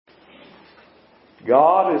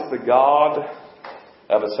God is the God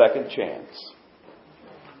of a second chance.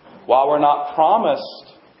 While we're not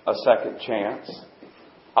promised a second chance,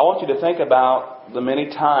 I want you to think about the many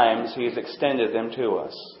times He has extended them to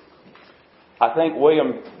us. I think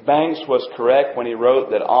William Banks was correct when he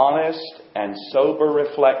wrote that honest and sober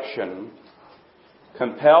reflection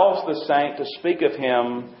compels the saint to speak of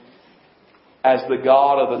Him as the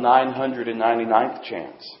God of the 999th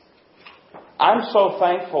chance. I'm so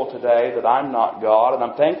thankful today that I'm not God, and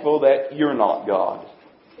I'm thankful that you're not God.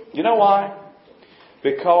 You know why?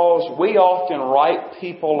 Because we often write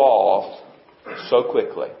people off so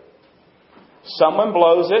quickly. Someone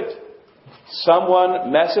blows it,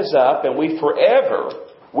 someone messes up, and we forever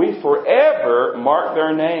mark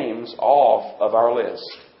their names off of our list.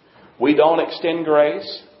 We don't extend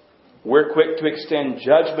grace. We're quick to extend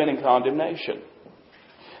judgment and condemnation.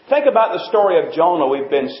 Think about the story of Jonah we've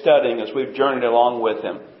been studying as we've journeyed along with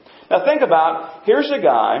him. Now think about, here's a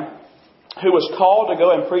guy who was called to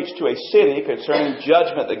go and preach to a city concerning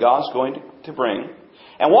judgment that God's going to bring.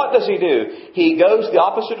 And what does he do? He goes the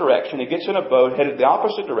opposite direction. He gets in a boat, headed the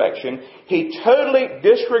opposite direction. He totally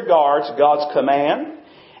disregards God's command.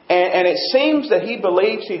 And it seems that he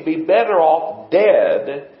believes he'd be better off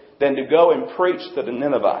dead than to go and preach to the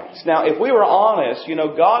Ninevites. Now, if we were honest,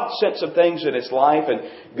 God sent some things in his life,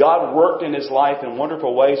 and God worked in his life in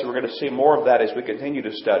wonderful ways. We're going to see more of that as we continue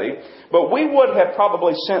to study. But we would have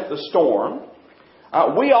probably sent the storm.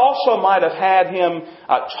 We also might have had him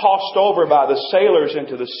tossed over by the sailors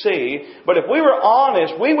into the sea. But if we were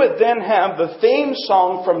honest, we would then have the theme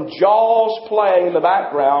song from Jaws playing in the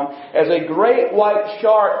background as a great white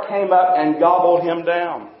shark came up and gobbled him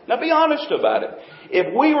down. Now be honest about it.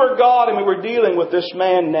 If we were God and we were dealing with this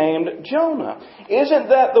man named Jonah, isn't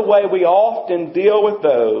that the way we often deal with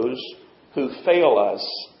those who fail us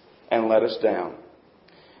and let us down?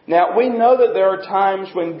 Now, we know that there are times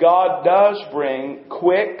when God does bring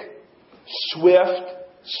quick, swift,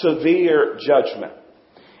 severe judgment.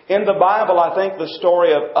 In the Bible, I think the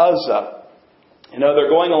story of Uzzah. They're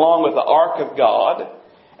going along with the Ark of God,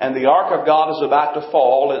 and the Ark of God is about to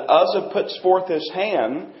fall, and Uzzah puts forth his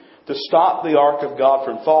hand to stop the Ark of God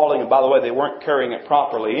from falling. And by the way, they weren't carrying it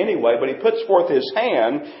properly anyway, but he puts forth his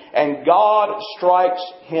hand, and God strikes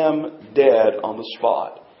him dead on the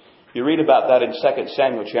spot. You read about that in 2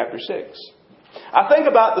 Samuel chapter 6. I think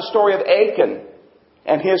about the story of Achan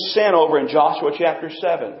and his sin over in Joshua chapter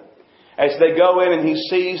 7. As they go in and he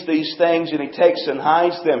sees these things and he takes and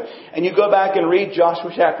hides them. And you go back and read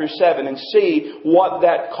Joshua chapter 7 and see what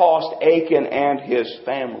that cost Achan and his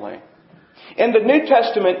family. In the New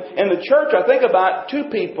Testament, in the church, I think about two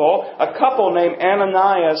people, a couple named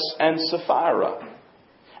Ananias and Sapphira.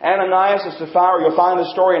 Ananias and Sapphira, you'll find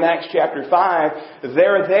the story in Acts chapter 5.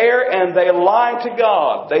 They're there and they lie to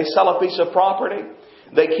God. They sell a piece of property.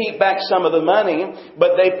 They keep back some of the money,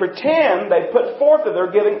 but they pretend, they put forth that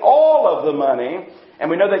they're giving all of the money. And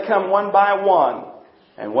we know they come one by one.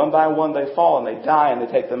 And one by one they fall and they die and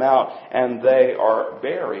they take them out and they are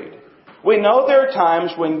buried. We know there are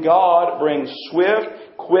times when God brings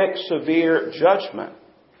swift, quick, severe judgment.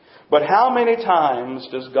 But how many times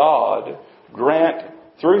does God grant,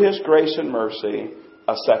 through His grace and mercy,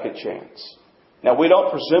 a second chance? Now, we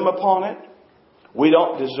don't presume upon it. We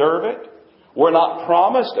don't deserve it. We're not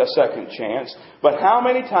promised a second chance. But how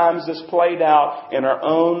many times this played out in our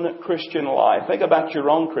own Christian life? Think about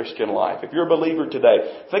your own Christian life. If you're a believer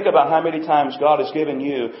today, think about how many times God has given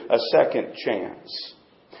you a second chance.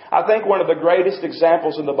 I think one of the greatest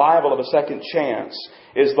examples in the Bible of a second chance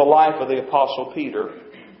is the life of the Apostle Peter.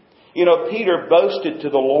 Peter boasted to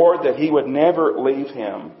the Lord that he would never leave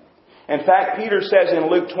him. In fact, Peter says in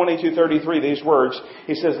Luke 22:33 these words.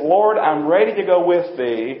 He says, Lord, I'm ready to go with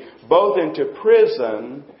thee, both into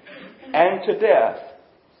prison and to death.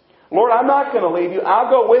 Lord, I'm not going to leave you. I'll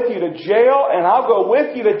go with you to jail and I'll go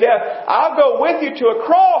with you to death. I'll go with you to a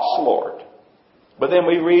cross, Lord. But then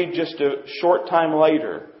we read just a short time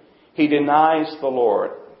later, he denies the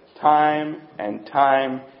Lord time and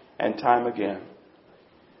time and time again.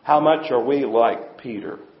 How much are we like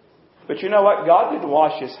Peter? But you know what? God didn't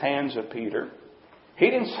wash His hands of Peter. He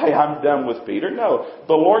didn't say, I'm done with Peter. No,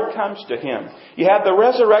 the Lord comes to him. You have the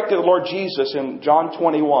resurrected Lord Jesus in John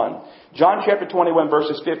 21. John chapter 21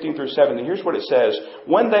 verses 15 through 17. Here's what it says.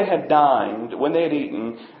 When they had dined, when they had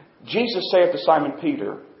eaten, Jesus saith to Simon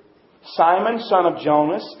Peter, Simon, son of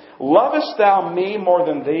Jonas, lovest thou me more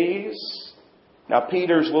than these? Now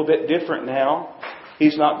Peter's a little bit different now.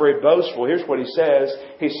 He's not very boastful. Here's what he says.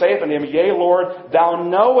 He saith unto him, Yea, Lord, thou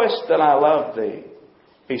knowest that I love thee.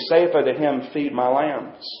 He saith unto him, Feed my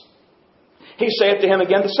lambs. He saith to him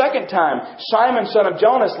again the second time, Simon, son of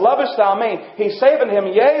Jonas, lovest thou me? He saith unto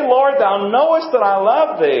him, Yea, Lord, thou knowest that I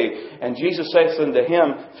love thee. And Jesus saith unto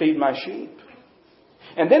him, Feed my sheep.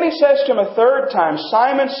 And then he says to him a third time,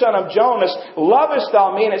 Simon, son of Jonas, lovest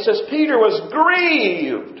thou me? And it says Peter was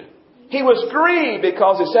grieved. He was grieved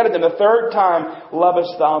because he said it the third time,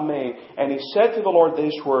 Lovest thou me? And he said to the Lord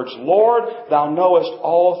these words, Lord, thou knowest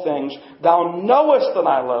all things. Thou knowest that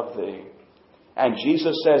I love thee. And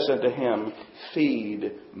Jesus says unto him,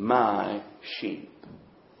 Feed my sheep.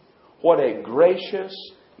 What a gracious,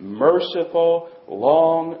 merciful,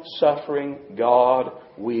 long-suffering God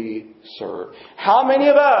we serve. How many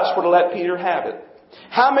of us would have let Peter have it?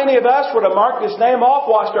 How many of us would have marked his name off,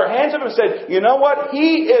 washed our hands of him and said, you know what?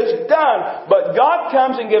 He is done. But God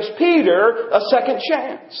comes and gives Peter a second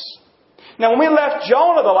chance. Now, when we left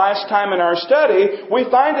Jonah the last time in our study, we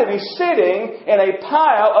find that he's sitting in a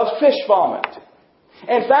pile of fish vomit.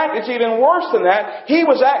 In fact, it's even worse than that. He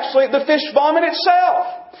was actually the fish vomit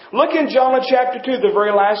itself. Look in Jonah chapter 2, the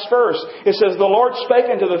very last verse. It says, The Lord spake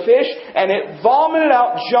unto the fish, and it vomited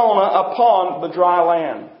out Jonah upon the dry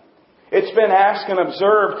land. It's been asked and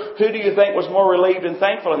observed, who do you think was more relieved and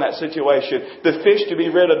thankful in that situation? The fish to be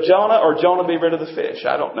rid of Jonah or Jonah to be rid of the fish?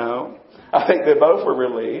 I don't know. I think they both were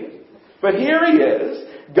relieved. But here he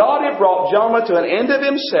is. God had brought Jonah to an end of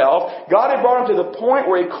himself. God had brought him to the point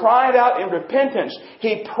where he cried out in repentance.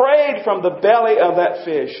 He prayed from the belly of that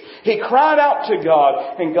fish. He cried out to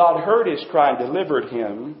God, and God heard his cry and delivered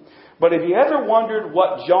him. But have you ever wondered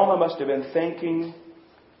what Jonah must have been thinking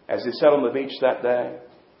as he sat on the beach that day?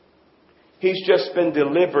 He's just been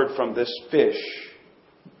delivered from this fish.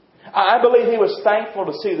 I believe he was thankful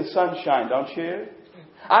to see the sunshine, don't you?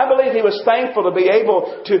 I believe he was thankful to be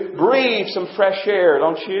able to breathe some fresh air,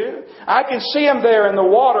 don't you? I can see him there in the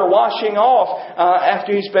water washing off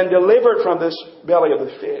after he's been delivered from this belly of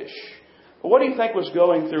the fish. But what do you think was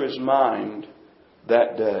going through his mind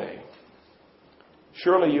that day?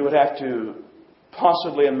 Surely you would have to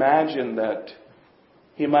possibly imagine that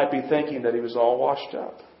he might be thinking that he was all washed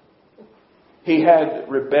up. He had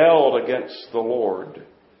rebelled against the Lord.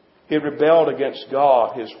 He had rebelled against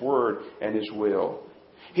God, His Word, and His will.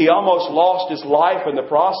 He almost lost his life in the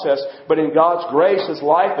process, but in God's grace, his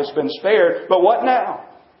life has been spared. But what now?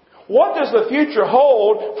 What does the future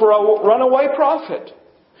hold for a runaway prophet?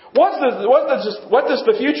 What does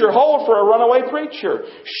the future hold for a runaway preacher?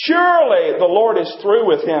 Surely the Lord is through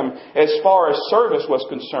with him as far as service was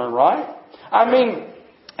concerned, right? I mean,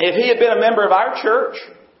 if he had been a member of our church,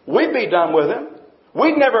 we'd be done with him.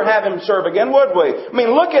 We'd never have him serve again, would we? I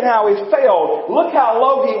mean, look at how he failed. Look how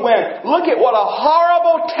low he went. Look at what a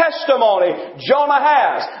horrible testimony Jonah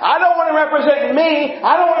has. I don't want to represent me.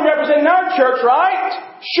 I don't want to represent our church, right?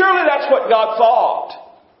 Surely that's what God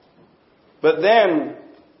thought. But then,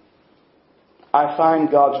 I find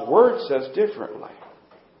God's Word says differently.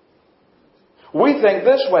 We think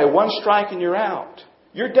this way, one strike and you're out.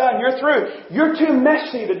 You're done. You're through. You're too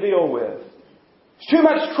messy to deal with. It's too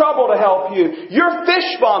much trouble to help you. You're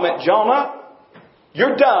fish vomit, Jonah.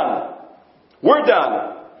 You're done. We're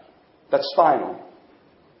done. That's final.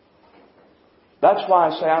 That's why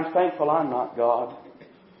I say I'm thankful I'm not God.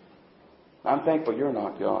 I'm thankful you're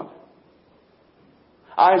not God.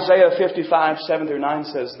 Isaiah 55,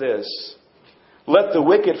 7-9 says this. Let the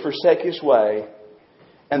wicked forsake his way,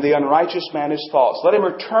 and the unrighteous man his thoughts. Let him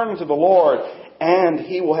return to the Lord, and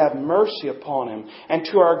He will have mercy upon him. And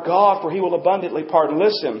to our God, for He will abundantly pardon.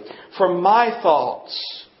 Listen, for my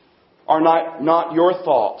thoughts are not your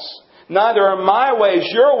thoughts. Neither are my ways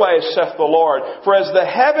your ways, saith the Lord. For as the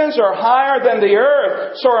heavens are higher than the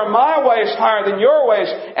earth, so are my ways higher than your ways,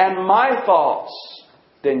 and my thoughts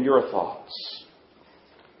than your thoughts.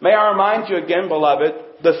 May I remind you again, beloved,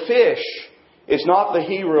 the fish is not the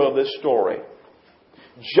hero of this story.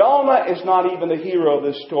 Jonah is not even the hero of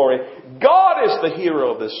this story. God is the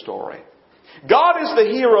hero of this story. God is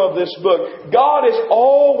the hero of this book. God is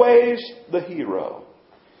always the hero.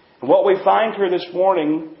 And what we find here this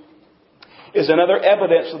morning is another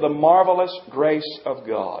evidence of the marvelous grace of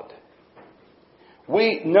God.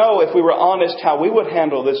 We know, if we were honest, how we would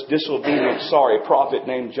handle this disobedient, sorry prophet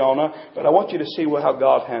named Jonah. But I want you to see how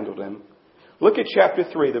God handled him. Look at chapter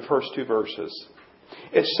 3, the first two verses.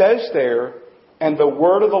 It says there, and the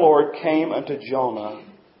word of the Lord came unto Jonah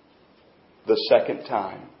the second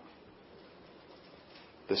time.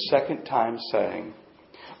 The second time saying,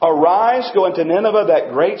 Arise, go into Nineveh,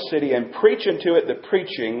 that great city, and preach unto it the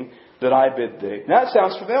preaching that I bid thee. Now that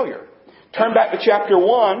sounds familiar. Turn back to chapter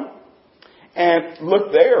 1 and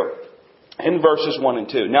look there. in verses 1 and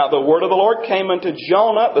 2. Now the word of the Lord came unto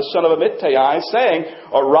Jonah, the son of Amittai, saying,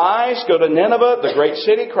 Arise, go to Nineveh, the great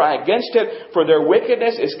city, cry against it, for their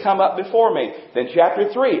wickedness is come up before me. Then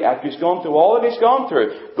chapter 3, after he's gone through all that he's gone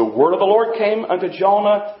through, the word of the Lord came unto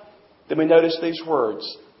Jonah. Then we notice these words,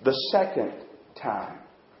 the second time.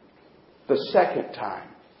 The second time.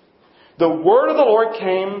 The word of the Lord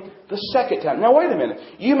came the second time. Now wait a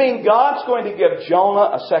minute. You mean God's going to give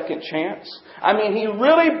Jonah a second chance? I mean, he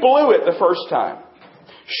really blew it the first time.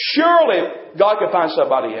 Surely God could find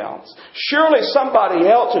somebody else. Surely somebody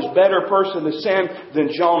else is a better person to send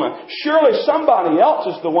than Jonah. Surely somebody else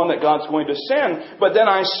is the one that God's going to send. But then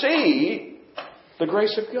I see the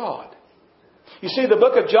grace of God. You see, the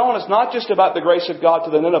book of Jonah is not just about the grace of God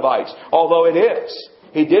to the Ninevites, although it is.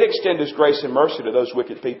 He did extend His grace and mercy to those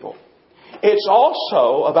wicked people. It's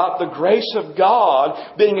also about the grace of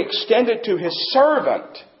God being extended to His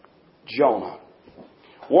servant, Jonah.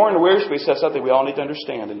 Warren Wiersbe says something we all need to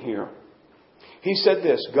understand and hear. He said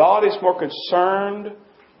this, God is more concerned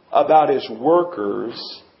about His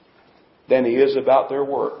workers than He is about their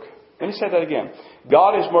work. Let me say that again.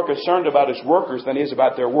 God is more concerned about His workers than He is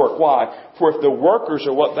about their work. Why? For if the workers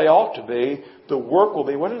are what they ought to be, the work will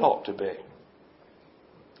be what it ought to be.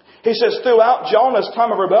 He says, throughout Jonah's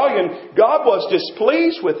time of rebellion, God was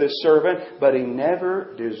displeased with His servant, but He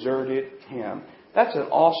never deserted him. That's an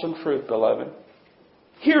awesome truth, beloved.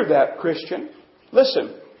 Hear that, Christian.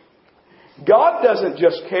 Listen. God doesn't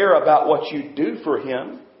just care about what you do for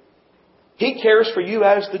Him. He cares for you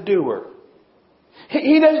as the doer.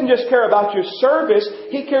 He doesn't just care about your service.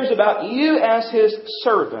 He cares about you as His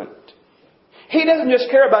servant. He doesn't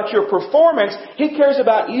just care about your performance. He cares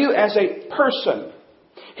about you as a person.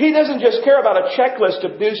 He doesn't just care about a checklist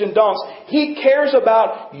of do's and don'ts. He cares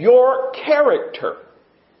about your character.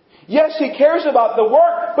 Yes, He cares about the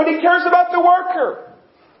work, but He cares about the worker.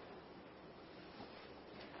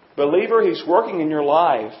 Believer, He's working in your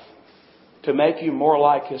life to make you more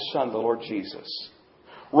like His Son, the Lord Jesus.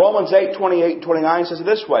 Romans 8:28-29 says it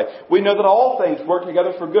this way. We know that all things work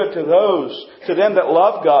together for good to them that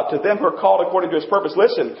love God, to them who are called according to His purpose.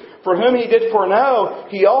 Listen, for whom He did foreknow,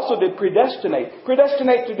 He also did predestinate.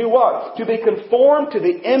 Predestinate to do what? To be conformed to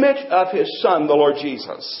the image of His Son, the Lord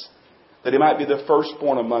Jesus, that He might be the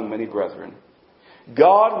firstborn among many brethren.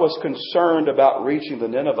 God was concerned about reaching the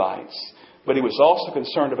Ninevites, but He was also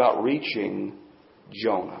concerned about reaching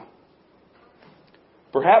Jonah.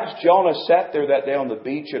 Perhaps Jonah sat there that day on the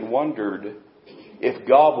beach and wondered if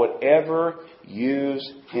God would ever use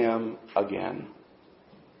him again.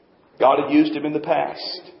 God had used him in the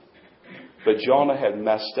past, but Jonah had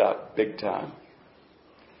messed up big time.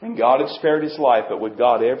 And God had spared his life, but would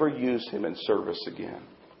God ever use him in service again?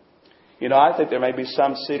 You know, I think there may be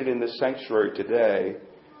some seated in this sanctuary today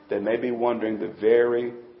that may be wondering the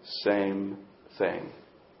very same thing.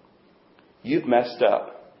 You've messed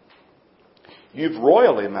up. You've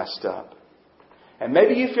royally messed up. And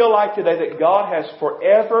maybe you feel like today that God has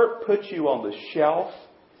forever put you on the shelf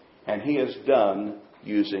and He is done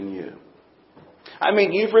using you. I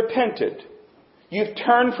mean, you've repented. You've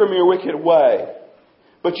turned from your wicked way.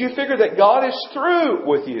 But you figure that God is through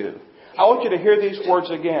with you. I want you to hear these words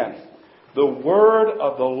again. The word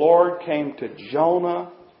of the Lord came to Jonah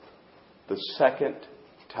the second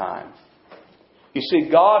time. You see,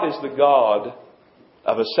 God is the God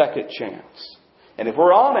of a second chance. And if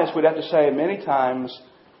we're honest, we'd have to say many times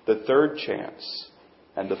the third chance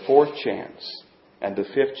and the fourth chance and the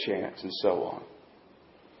fifth chance and so on.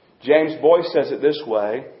 James Boyce says it this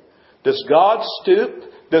way. Does God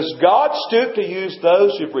stoop to use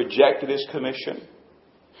those who've rejected His commission?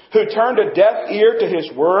 Who turned a deaf ear to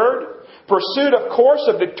His word? Pursued a course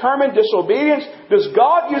of determined disobedience? Does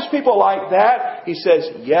God use people like that? He says,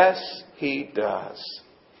 yes, He does.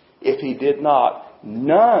 If He did not,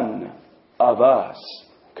 none of us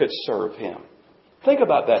could serve Him. Think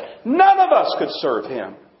about that. None of us could serve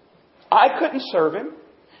Him. I couldn't serve Him.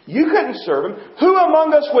 You couldn't serve Him. Who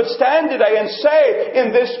among us would stand today and say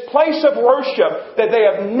in this place of worship that they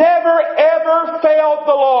have never ever failed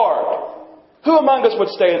the Lord? Who among us would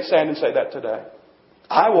stand and say that today?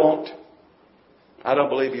 I won't. I don't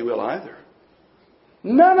believe you will either.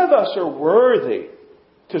 None of us are worthy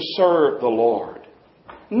to serve the Lord.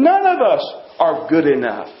 None of us are good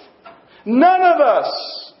enough. None of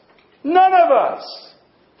us. None of us.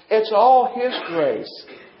 It's all His grace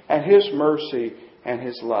and His mercy and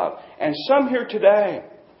His love. And some here today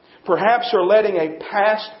perhaps are letting a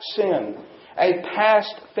past sin, a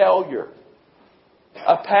past failure,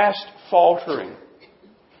 a past faltering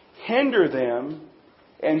hinder them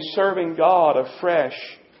in serving God afresh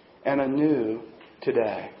and anew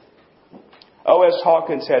today. O.S.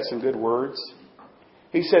 Hawkins had some good words.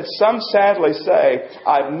 He said, some sadly say,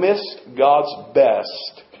 I've missed God's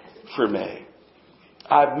best for me.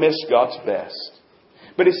 I've missed God's best.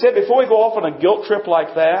 But he said, before we go off on a guilt trip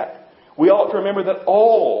like that, we ought to remember that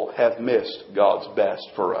all have missed God's best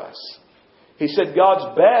for us. He said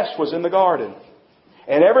God's best was in the garden.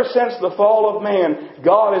 And ever since the fall of man,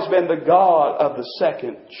 God has been the God of the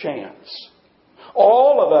second chance.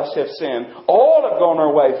 All of us have sinned. All have gone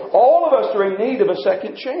our way. All of us are in need of a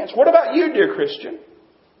second chance. What about you, dear Christian?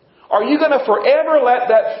 Are you going to forever let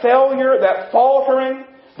that failure, that faltering,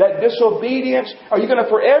 that disobedience, are you going to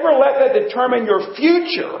forever let that determine your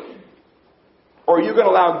future? Or are you going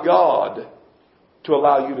to allow God to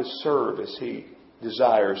allow you to serve as He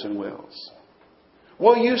desires and wills?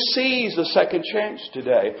 Will you seize the second chance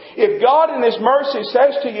today? If God in His mercy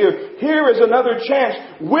says to you, here is another chance,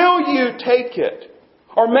 will you take it?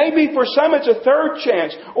 Or maybe for some it's a third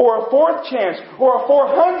chance, or a fourth chance, or a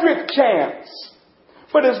 400th chance.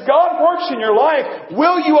 But as God works in your life,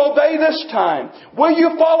 will you obey this time? Will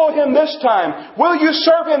you follow Him this time? Will you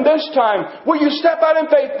serve Him this time? Will you step out in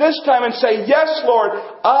faith this time and say, yes, Lord,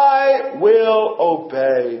 I will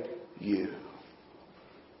obey you?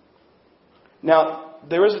 Now,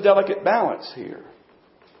 there is a delicate balance here.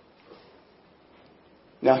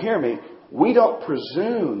 Now hear me. We don't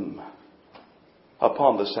presume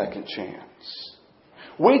upon the second chance.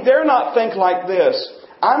 We dare not think like this.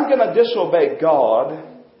 I'm going to disobey God,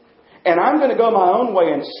 and I'm going to go my own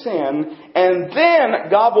way in sin, and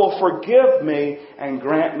then God will forgive me and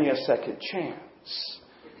grant me a second chance.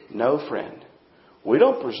 No, friend. We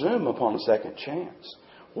don't presume upon a second chance.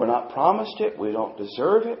 We're not promised it. We don't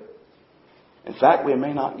deserve it. In fact, we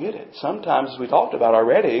may not get it. Sometimes, as we talked about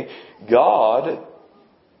already, God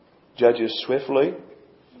judges swiftly,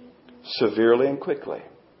 severely, and quickly.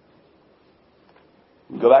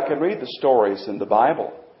 Go back and read the stories in the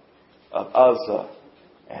Bible of Uzzah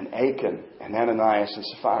and Achan and Ananias and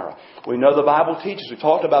Sapphira. We know the Bible teaches, we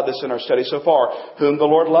talked about this in our study so far, whom the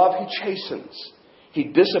Lord loves, He chastens. He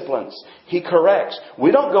disciplines. He corrects.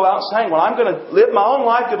 We don't go out saying, well, I'm going to live my own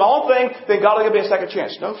life, do my own thing, then God will give me a second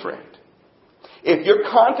chance. No, friend. If you're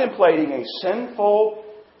contemplating a sinful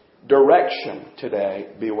direction today,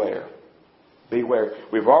 beware. Beware.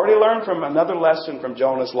 We've already learned from another lesson from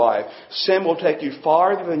Jonah's life. Sin will take you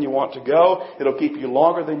farther than you want to go. It'll keep you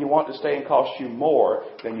longer than you want to stay and cost you more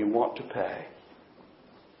than you want to pay.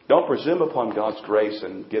 Don't presume upon God's grace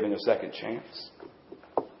and giving a second chance.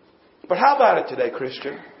 But how about it today,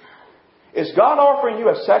 Christian? Is God offering you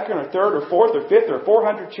a second or third or fourth or fifth or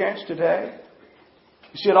 400 chance today?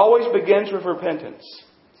 You see, it always begins with repentance.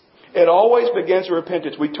 It always begins with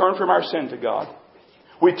repentance. We turn from our sin to God.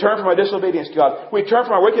 We turn from our disobedience to God. We turn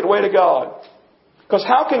from our wicked way to God. Because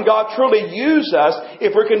how can God truly use us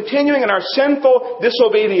if we're continuing in our sinful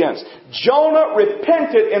disobedience? Jonah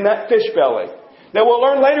repented in that fish belly. Now we'll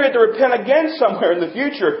learn later he had to repent again somewhere in the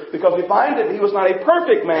future because we find that he was not a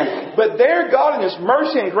perfect man. But there God in His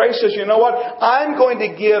mercy and grace says, you know what? I'm going to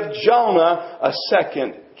give Jonah a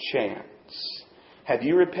second chance. Have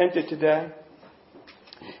you repented today?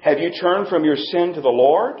 Have you turned from your sin to the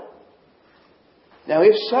Lord? Now,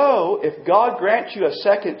 if so, if God grants you a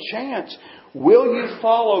second chance, will you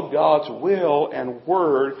follow God's will and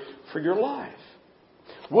word for your life?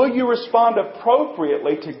 Will you respond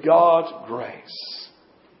appropriately to God's grace?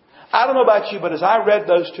 I don't know about you, but as I read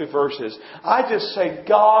those two verses, I just say,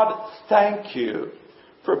 God, thank you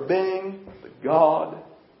for being the God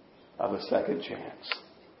of a second chance.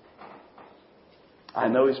 I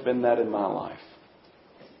know He's been that in my life.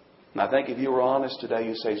 And I think if you were honest today,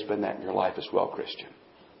 you'd say He's been that in your life as well, Christian.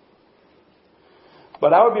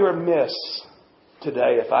 But I would be remiss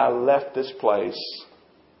today if I left this place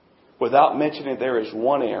without mentioning there is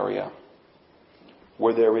one area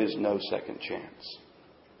where there is no second chance.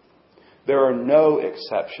 There are no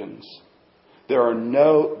exceptions. There are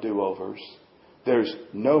no do-overs. There's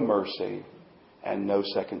no mercy and no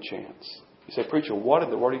second chance. You say, preacher, what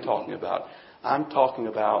are you talking about? I'm talking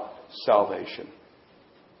about salvation.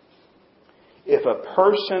 If a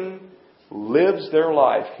person lives their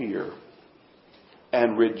life here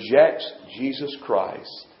and rejects Jesus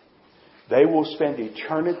Christ, they will spend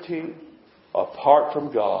eternity apart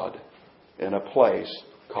from God in a place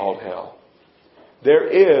called hell. There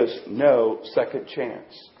is no second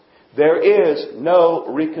chance. There is no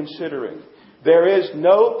reconsidering. There is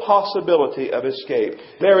no possibility of escape.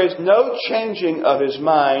 There is no changing of his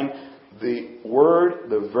mind.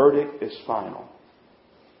 The verdict is final.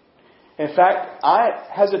 In fact, I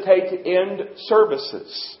hesitate to end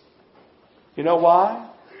services. You know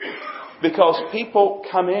why? Because people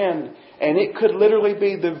come in And it could literally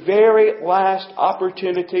be the very last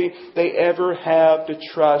opportunity they ever have to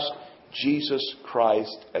trust Jesus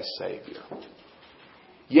Christ as Savior.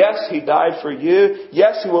 Yes, He died for you.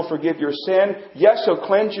 Yes, He will forgive your sin. Yes, He'll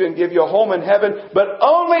cleanse you and give you a home in heaven. But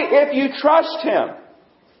only if you trust Him.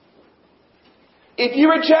 If you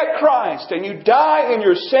reject Christ and you die in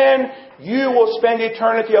your sin, you will spend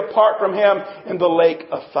eternity apart from Him in the lake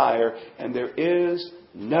of fire. And there is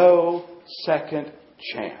no second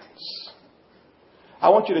chance. I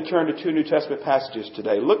want you to turn to 2 New Testament passages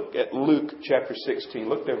today. Look at Luke chapter 16.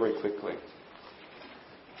 Look there very quickly.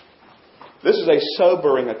 This is a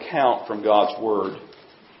sobering account from God's Word.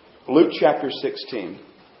 Luke chapter 16.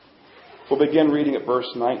 We'll begin reading at verse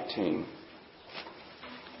 19.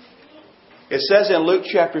 It says in Luke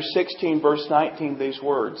chapter 16, verse 19, these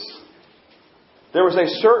words. There was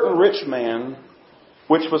a certain rich man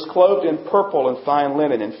which was clothed in purple and fine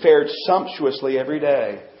linen and fared sumptuously every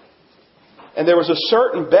day. And there was a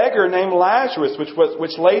certain beggar named Lazarus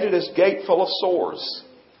which laid at his gate full of sores,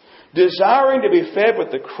 desiring to be fed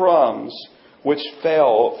with the crumbs which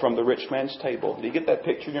fell from the rich man's table. Do you get that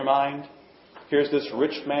picture in your mind? Here's this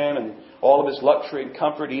rich man and all of his luxury and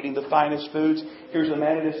comfort, eating the finest foods. Here's a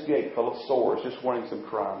man at his gate full of sores, just wanting some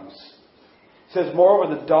crumbs. It says,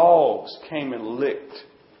 moreover, the dogs came and licked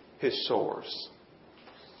his sores.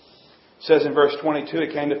 It says in verse 22,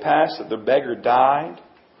 it came to pass that the beggar died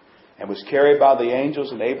and was carried by the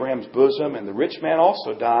angels in Abraham's bosom, and the rich man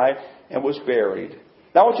also died and was buried.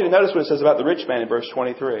 Now I want you to notice what it says about the rich man in verse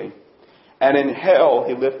 23. And in hell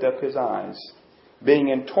he lift up his eyes, being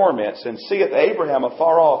in torments, and seeth Abraham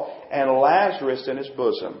afar off, and Lazarus in his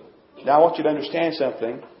bosom. Now I want you to understand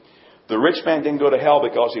something. The rich man didn't go to hell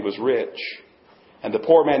because he was rich, and the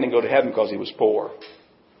poor man didn't go to heaven because he was poor.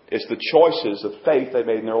 It's the choices of faith they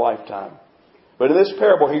made in their lifetime. But in this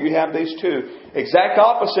parable, here you have these two exact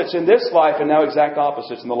opposites in this life and now exact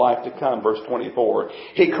opposites in the life to come. Verse 24.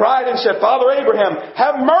 He cried and said, Father Abraham,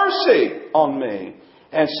 have mercy on me,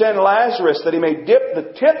 and send Lazarus that he may dip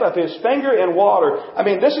the tip of his finger in water. I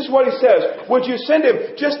mean, this is what he says. Would you send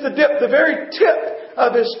him just to dip the very tip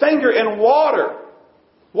of his finger in water?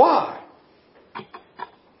 Why?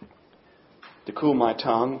 To cool my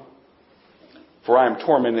tongue, for I am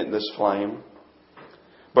tormented in this flame.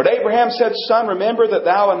 But Abraham said, Son, remember that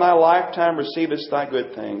thou in thy lifetime receivest thy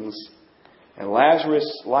good things, and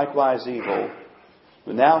Lazarus likewise evil.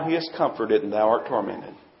 But now he is comforted, and thou art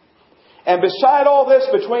tormented. And beside all this,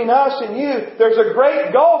 between us and you, there's a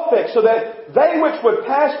great gulf fixed, so that they which would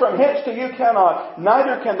pass from hence to you cannot,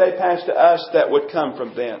 neither can they pass to us that would come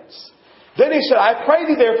from thence. Then he said, I pray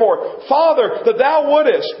thee therefore, Father, that thou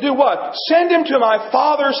wouldest do what? Send him to my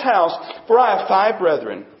father's house, for I have 5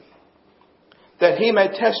 brethren, that he may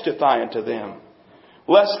testify unto them,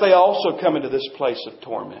 lest they also come into this place of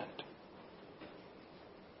torment.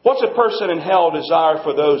 What's a person in hell desire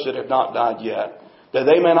for those that have not died yet? That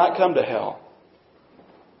they may not come to hell.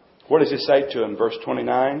 What does he say to him? Verse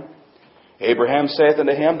 29. Abraham saith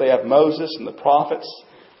unto him, They have Moses and the prophets.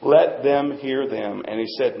 Let them hear them. And he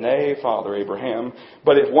said, Nay, Father Abraham,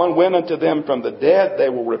 but if one went unto them from the dead, they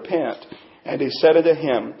will repent. And he said unto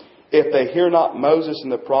him, If they hear not Moses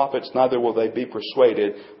and the prophets, neither will they be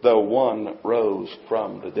persuaded, though one rose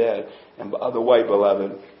from the dead. And by the way,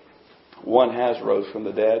 beloved, one has rose from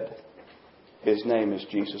the dead. His name is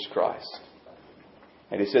Jesus Christ.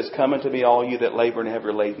 And he says, Come unto me, all you that labor and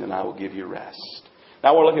heavy laden, and I will give you rest. Now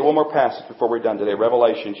I want to look at one more passage before we're done today.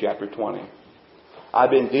 Revelation chapter 20. I've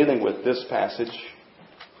been dealing with this passage,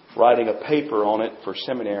 writing a paper on it for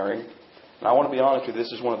seminary. And I want to be honest with you,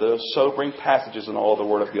 this is one of those sobering passages in all of the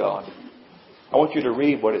Word of God. I want you to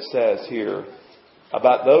read what it says here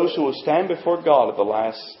about those who will stand before God at the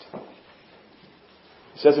last.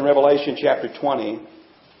 It says in Revelation chapter 20,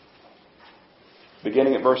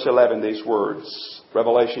 beginning at verse 11, these words.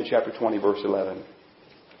 Revelation chapter 20, verse 11.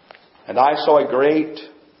 And I saw a great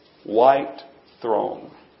white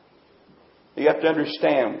throne. You have to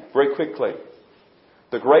understand very quickly,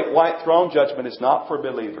 the great white throne judgment is not for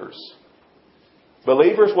believers.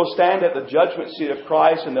 Believers will stand at the judgment seat of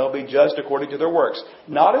Christ and they'll be judged according to their works.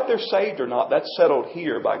 Not if they're saved or not. That's settled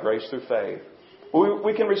here by grace through faith.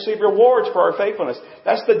 We can receive rewards for our faithfulness.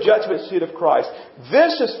 That's the judgment seat of Christ.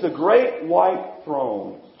 This is the great white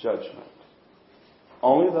throne judgment.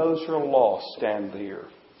 Only those who are lost stand there.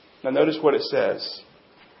 Now notice what it says.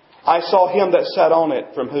 I saw him that sat on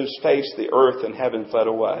it, from whose face the earth and heaven fled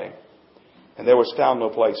away, and there was found no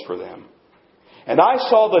place for them. And I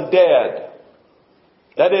saw the dead,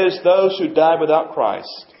 that is, those who died without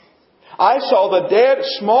Christ. I saw the dead,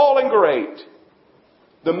 small and great,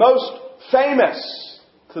 the most famous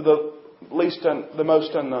to the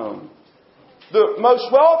most unknown. the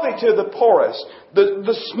most wealthy to the poorest,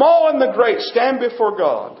 the small and the great stand before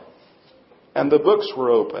God. And the books were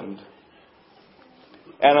opened.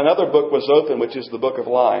 And another book was opened, which is the book of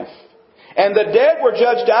life. And the dead were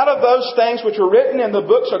judged out of those things which were written in the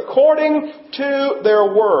books according to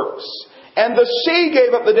their works. And the sea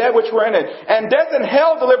gave up the dead which were in it. And death and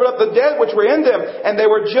hell delivered up the dead which were in them. And they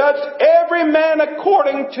were judged every man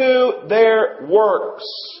according to their works.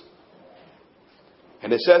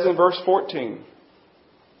 And it says in verse 14,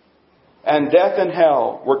 and death and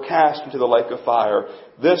hell were cast into the lake of fire.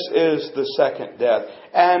 This is the second death.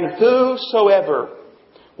 And whosoever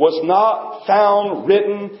was not found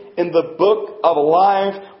written in the book of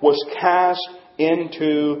life was cast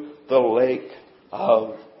into the lake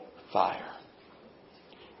of fire.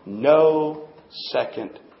 No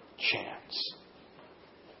second chance.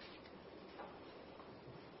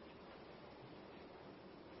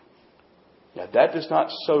 Now, that does not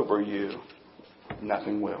sober you.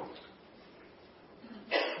 Nothing will.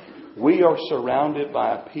 We are surrounded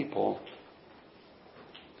by a people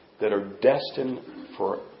that are destined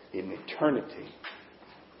for an eternity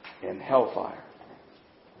in hellfire.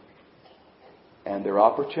 And their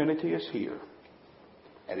opportunity is here.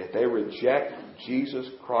 And if they reject Jesus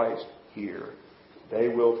Christ here, they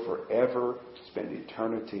will forever spend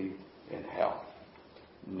eternity in hell.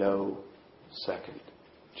 No second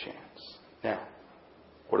chance. Now,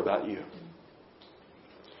 what about you?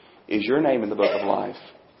 Is your name in the book of life?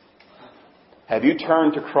 Have you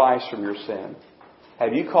turned to Christ from your sin?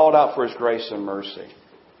 Have you called out for His grace and mercy?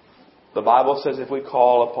 The Bible says if we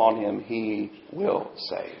call upon Him, He will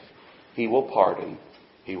save. He will pardon.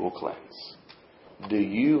 He will cleanse. Do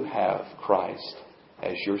you have Christ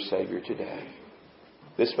as your Savior today?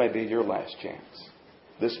 This may be your last chance.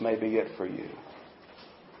 This may be it for you.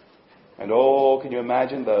 And oh, can you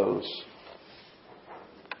imagine those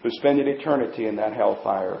who spend an eternity in that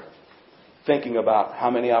hellfire thinking about how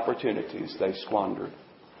many opportunities they squandered,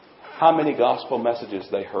 how many gospel messages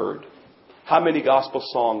they heard, how many gospel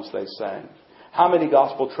songs they sang, how many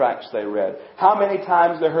gospel tracts they read, how many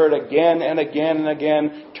times they heard again and again and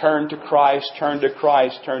again, turn to Christ, turn to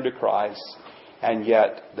Christ, turn to Christ. And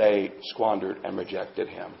yet they squandered and rejected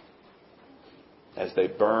Him as they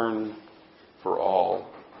burn for all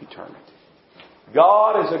eternity.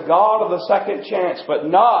 God is a God of the second chance, but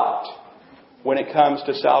not when it comes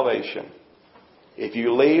to salvation. If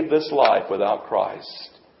you leave this life without Christ,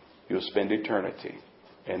 you'll spend eternity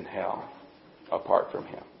in hell apart from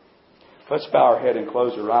Him. Let's bow our head and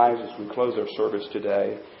close our eyes as we close our service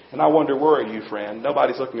today. And I wonder, where are you, friend?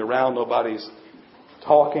 Nobody's looking around. Nobody's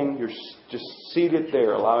talking. You're just seated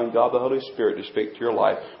there, allowing God the Holy Spirit to speak to your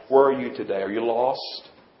life. Where are you today? Are you lost?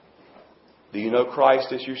 Do you know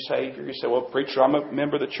Christ as your Savior? You say, well, preacher, I'm a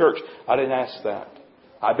member of the church. I didn't ask that.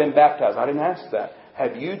 I've been baptized. I didn't ask that.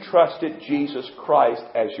 Have you trusted Jesus Christ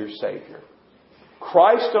as your Savior?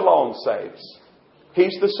 Christ alone saves.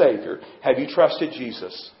 He's the Savior. Have you trusted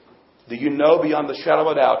Jesus? Do you know beyond the shadow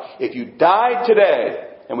of a doubt, if you died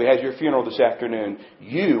today and we had your funeral this afternoon,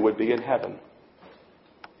 you would be in heaven?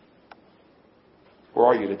 Where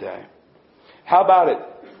are you today? How about it,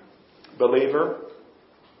 believer?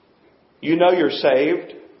 You know you're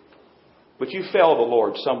saved, but you failed the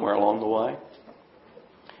Lord somewhere along the way.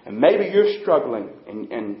 And maybe you're struggling.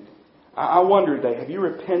 And I wonder today, have you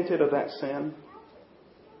repented of that sin?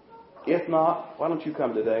 If not, why don't you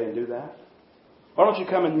come today and do that? Why don't you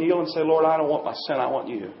come and kneel and say, Lord, I don't want my sin. I want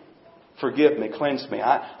you. Forgive me. Cleanse me.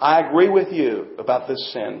 I agree with you about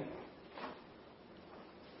this sin.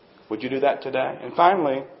 Would you do that today? And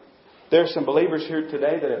finally, there are some believers here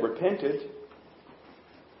today that have repented.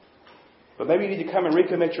 But maybe you need to come and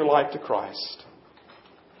recommit your life to Christ.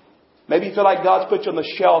 Maybe you feel like God's put you on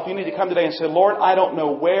the shelf. You need to come today and say, Lord, I don't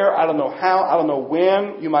know where, I don't know how, I don't know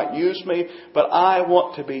when you might use me, but I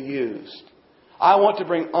want to be used. I want to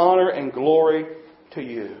bring honor and glory to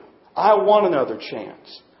you. I want another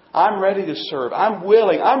chance. I'm ready to serve. I'm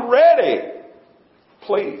willing. I'm ready.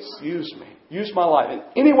 Please use me. Use my life.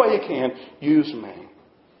 In any way you can, use me.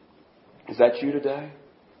 Is that you today?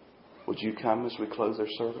 Would you come as we close our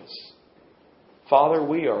service? Father,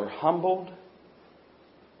 we are humbled.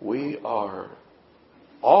 We are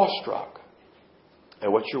awestruck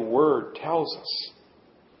at what your word tells us.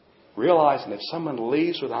 Realizing if someone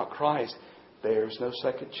leaves without Christ, there's no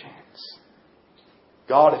second chance.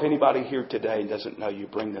 God, if anybody here today doesn't know you,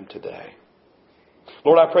 bring them today.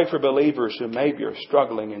 Lord, I pray for believers who maybe are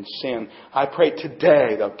struggling in sin. I pray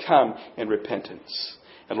today they'll come in repentance.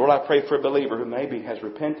 And Lord, I pray for a believer who maybe has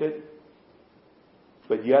repented,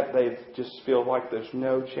 but yet they just feel like there's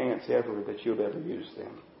no chance ever that you'll ever use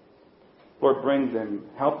them. Lord, bring them,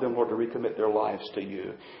 help them, Lord, to recommit their lives to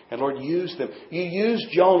You. And Lord, use them. You used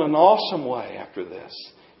Jonah in an awesome way after this.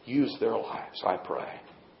 Use their lives, I pray.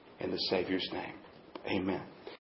 In the Savior's name. Amen.